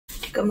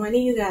Good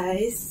morning, you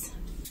guys.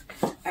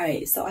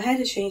 Alright, so I had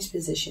to change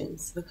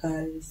positions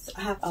because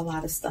I have a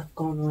lot of stuff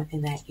going on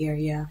in that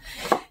area.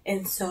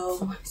 And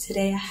so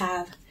today I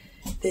have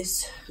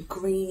this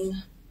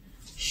green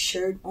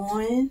shirt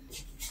on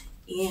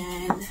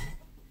and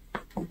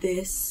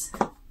this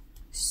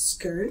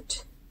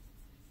skirt.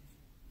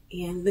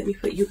 And let me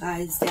put you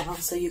guys down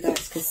so you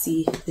guys can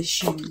see the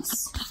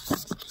shoes.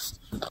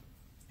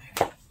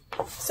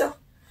 So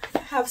I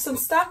have some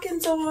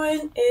stockings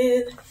on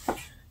and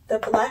the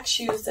black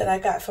shoes that I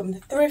got from the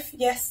thrift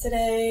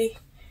yesterday,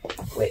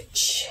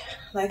 which,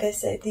 like I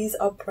said, these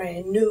are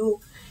brand new.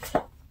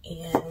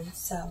 And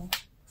so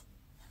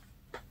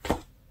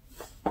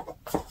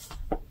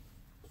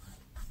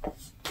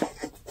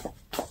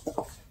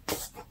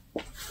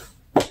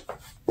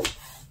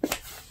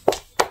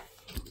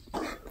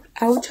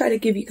I will try to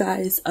give you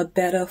guys a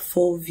better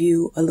full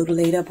view a little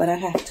later, but I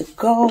have to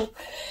go.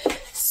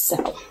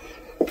 So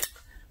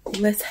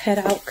let's head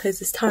out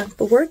because it's time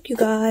for work, you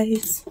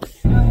guys.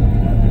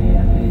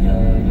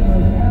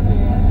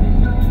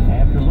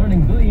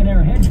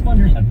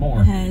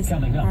 Has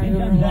coming up.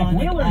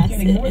 Rahquieh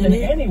getting more than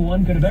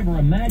anyone could have ever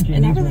imagined.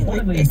 And I really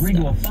like agreed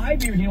to a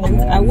 5-year deal.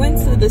 I went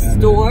to the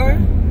store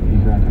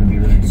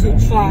to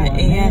try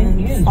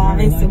and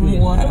find some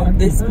more of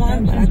this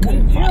one, but I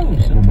couldn't find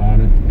it.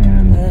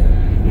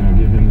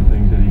 Give him the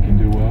things that he can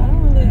do well.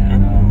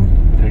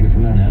 And take it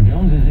from there. Now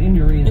Jones's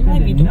injury is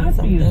said to not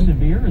be as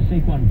severe as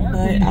Saquon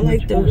Barkley, but I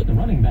like to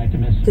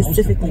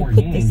specifically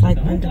put this like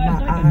under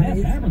my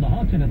eyes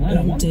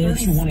and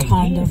just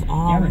kind of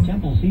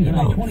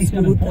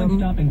smooth them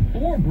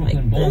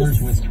like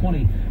this. With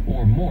 20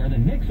 or more, the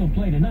Knicks will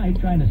play tonight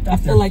trying to stop. I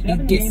feel like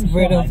it gets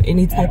rid of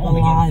any type of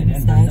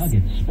lines that's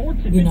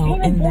in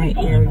that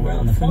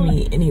area for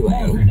me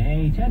anyway.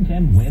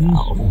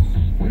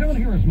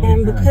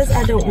 And because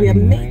I don't wear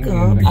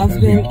makeup, I've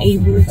been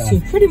able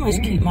to pretty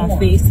much keep my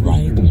face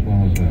like,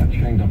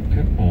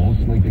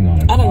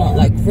 I don't know,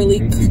 like really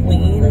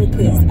clean,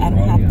 because I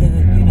don't have to,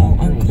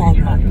 unclog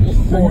my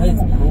pores,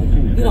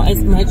 as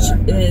much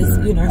as,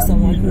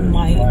 someone who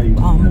might wear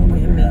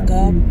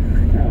makeup.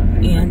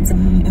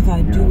 And if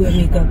I do wear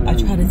makeup, I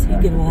try to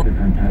take it off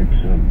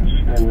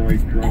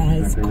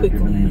as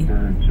quickly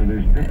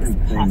as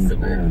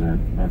possible.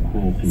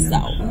 So,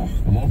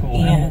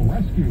 and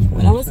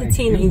when I was a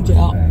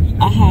teenager,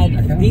 I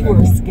had the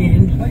worst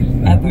skin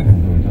ever.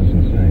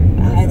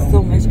 I had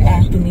so much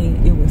acne,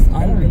 it was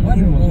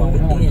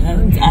unbelievable,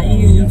 and I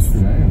used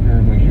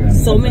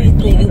so many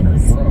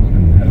things.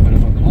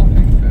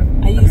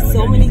 I used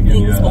so many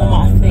things on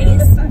my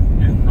face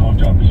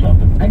to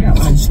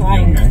try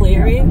and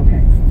clear it.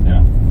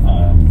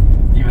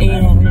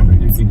 And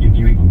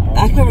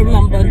I can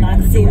remember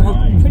not seeing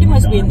pretty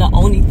much being the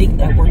only thing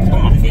that worked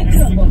on my face.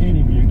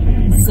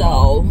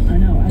 So,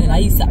 and I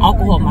used to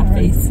alcohol my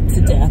face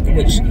to death,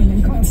 which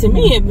to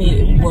me it made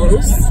it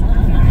worse.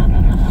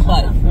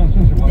 But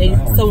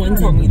someone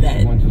told me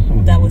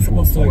that was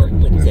supposed to work,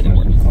 but it didn't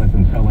work.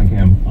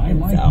 And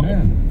so,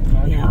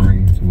 yeah.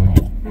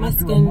 My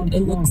skin,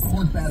 it looks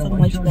so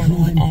much better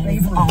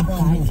as I've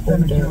gotten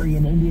older,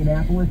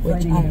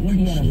 which I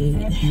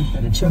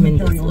appreciate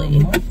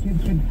tremendously.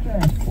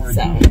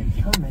 So, yeah,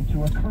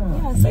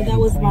 so that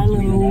was my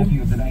little,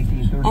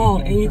 oh,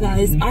 and you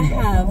guys,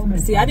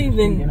 I didn't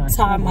even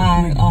tie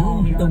my,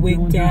 the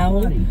wig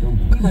down,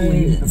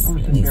 because,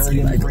 it's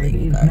ugly,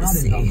 you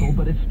guys see.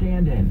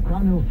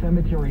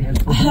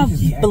 I have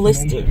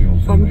blistered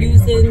from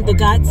using the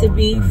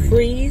Got2b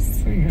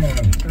freeze.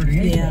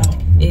 Yeah,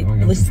 it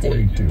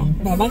blistered.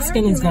 But my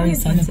skin is very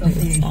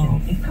sensitive,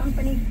 so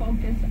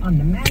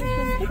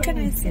what can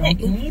I say?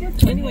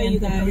 Anyway, you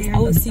guys, I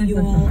will see you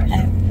all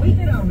at,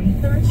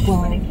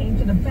 well,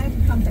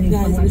 you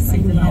guys will see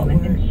me at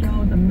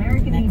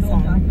work next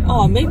time.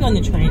 Oh, maybe on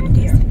the train,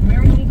 because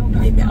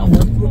maybe I'll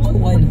record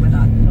my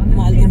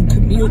little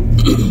commute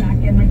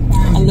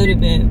a little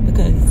bit,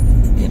 because,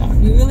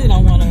 you really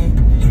don't want to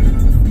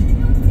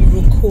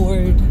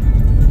record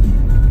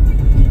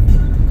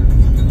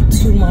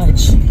too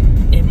much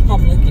in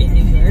public in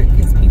New York,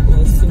 because people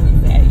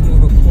assume that you're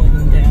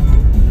recording them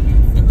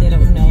and they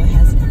don't know it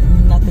has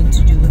nothing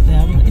to do with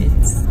them.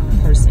 It's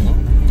personal.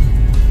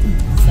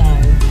 So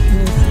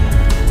we'll see.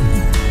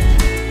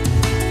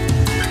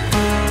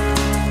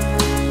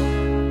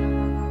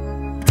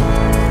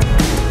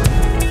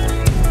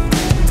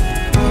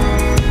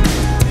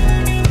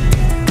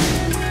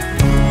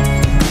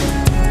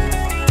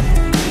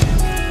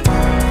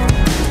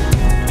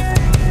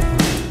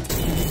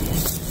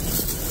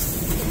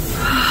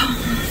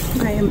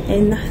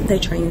 In the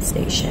train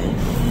station,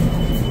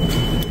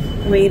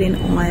 waiting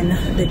on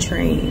the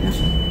train.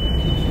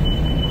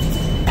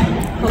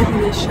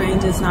 Hopefully this train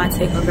does not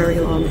take a very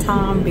long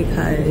time,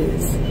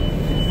 because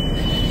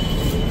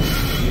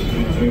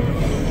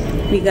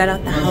we got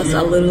out the house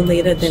a little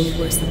later than we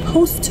were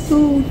supposed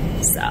to.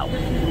 So,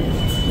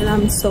 and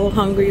I'm so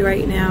hungry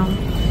right now,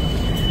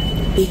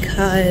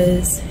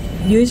 because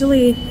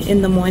usually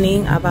in the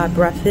morning I buy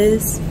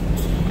breakfast,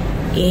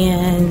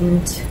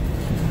 and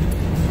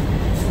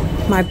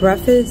my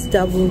breakfast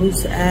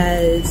doubles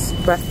as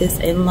breakfast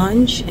and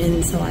lunch,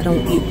 and so I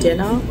don't eat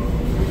dinner.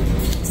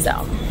 So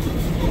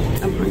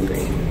I'm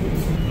hungry.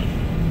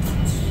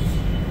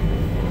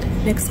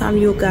 Next time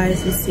you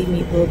guys will see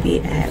me will be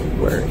at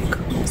work,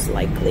 most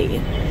likely.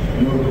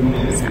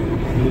 So,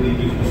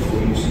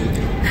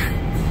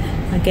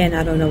 again,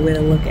 I don't know where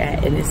to look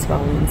at in this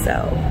phone,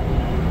 so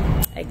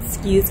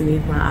excuse me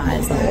if my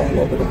eyes are all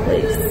over the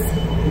place.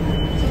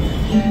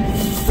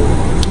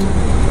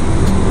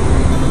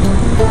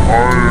 I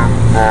am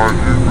not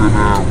even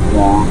at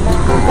work,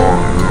 and I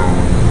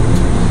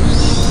am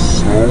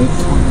so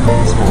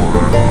freaking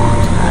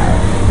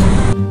tired.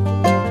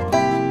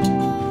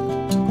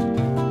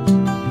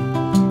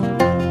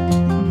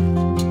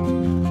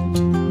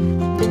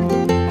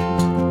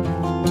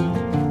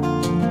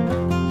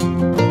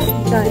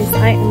 Guys,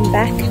 I am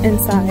back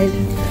inside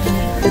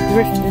the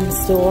thrifting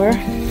store,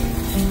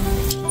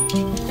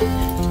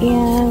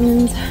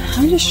 and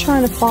I'm just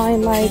trying to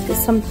find like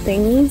some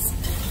things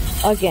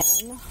again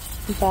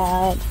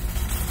that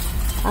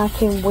I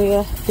can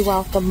wear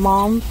throughout the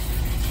month.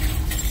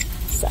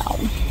 So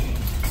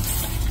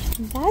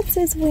that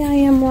is where I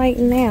am right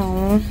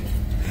now,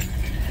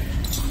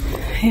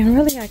 and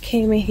really I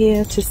came in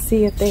here to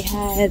see if they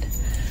had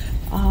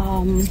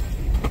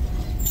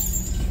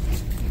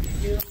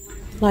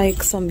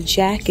like some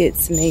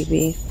jackets,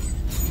 maybe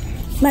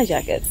not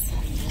jackets,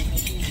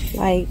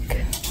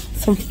 like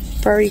some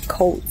furry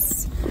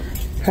coats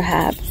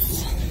perhaps.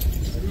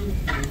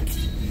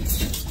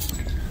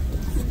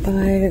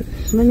 But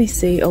let me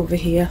see over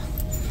here.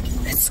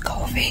 Let's go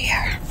over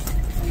here.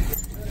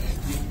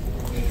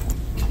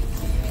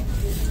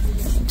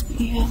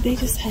 Yeah, they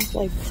just have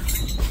like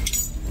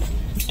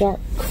dark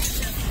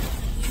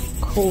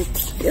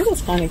coats. It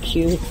was kind of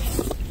cute.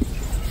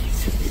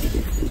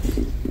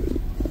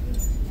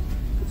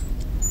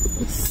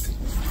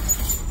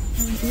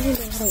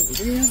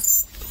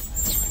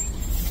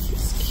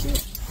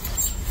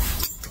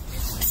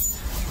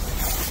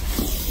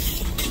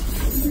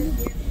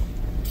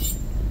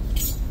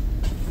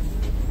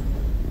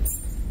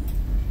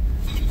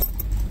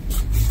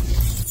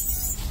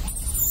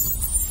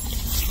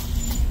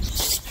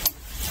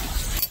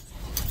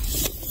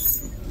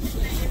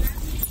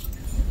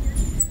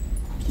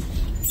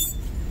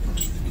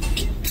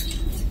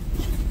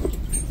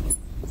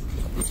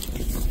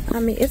 I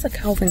mean, it's a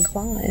Calvin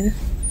Klein.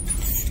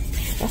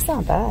 That's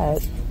not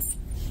bad.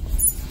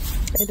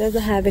 It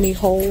doesn't have any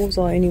holes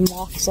or any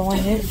marks on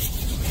it.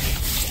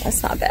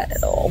 That's not bad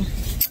at all.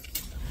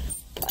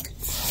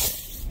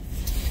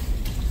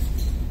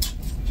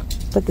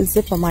 But the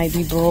zipper might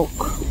be broke.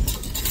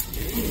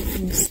 Let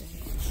me see.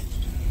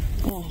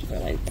 Oh,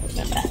 really? Put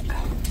that back.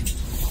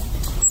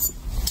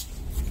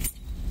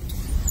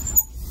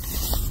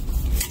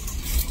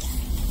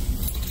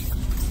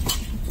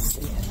 Let's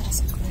see.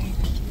 That's great.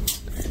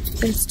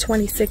 It's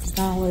 $26.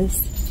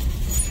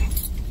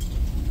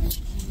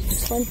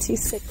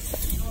 $26.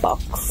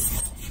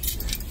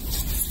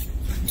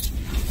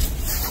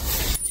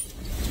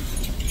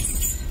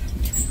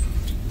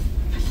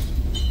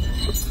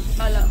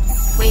 Hold up,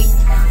 wait,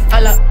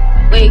 hold up,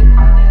 wait,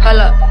 hold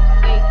up,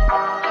 wait,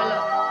 hold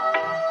up,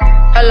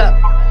 hold up,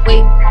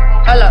 wait,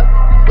 hold up,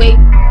 wait,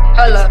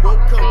 hold up,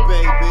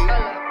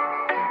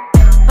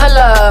 hold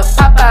up,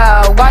 pop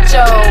out, watch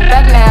your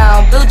back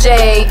now, Blue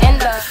Jay in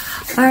the.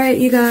 Alright,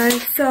 you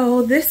guys,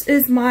 so this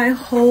is my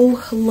whole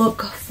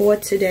look for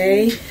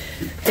today.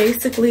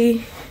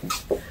 Basically,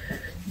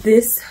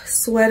 this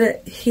sweater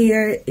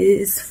here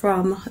is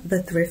from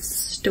the thrift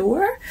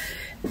store,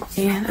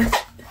 and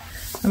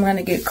I'm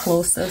gonna get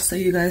closer so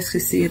you guys can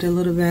see it a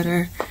little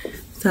better.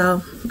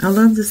 So I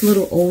love this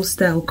little old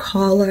style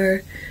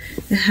collar.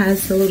 It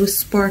has the little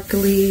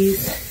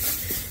sparklies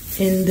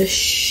in the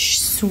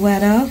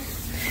sweater.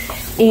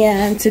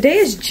 And today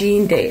is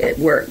jean day at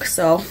work,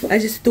 so I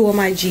just threw on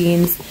my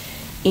jeans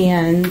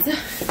and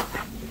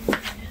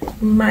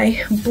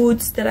my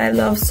boots that I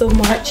love so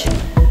much.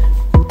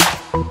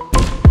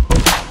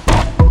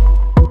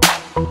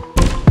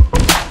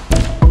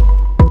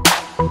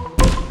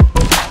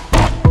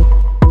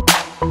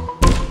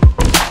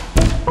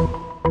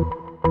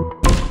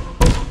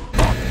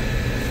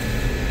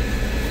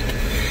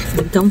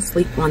 Don't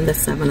sleep on the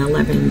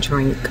 7-Eleven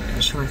drink,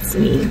 trust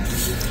me,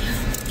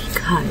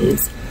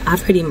 because I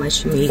pretty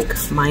much make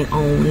my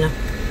own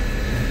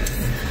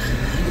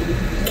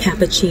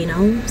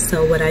cappuccino.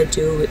 So what I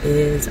do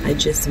is I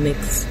just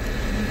mix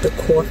the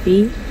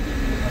coffee.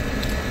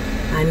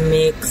 I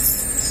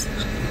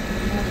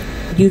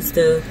use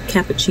the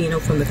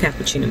cappuccino from the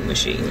cappuccino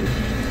machine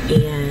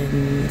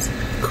and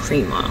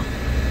creamer.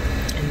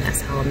 And that's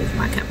how I make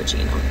my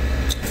cappuccino.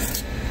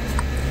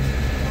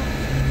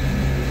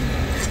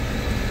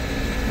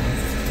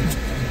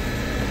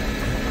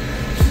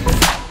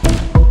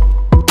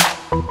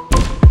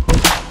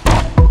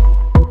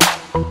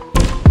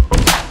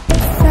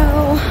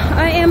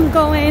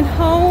 Going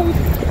home.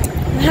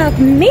 I have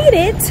made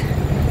it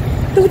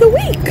through the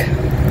week.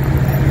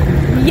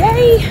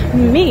 Yay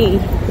me.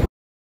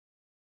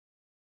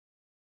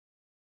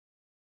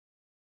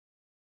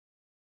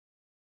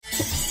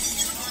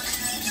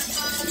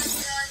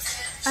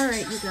 All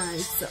right, you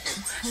guys, so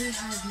we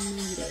have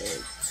made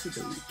it to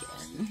the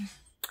weekend.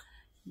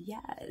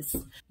 Yes,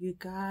 you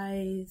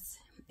guys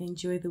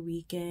enjoy the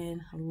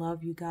weekend. I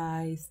love you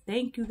guys.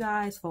 Thank you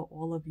guys for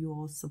all of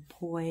your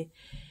support,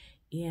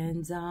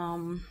 and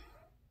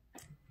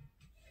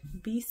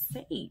be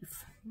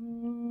safe.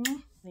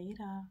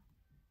 Later.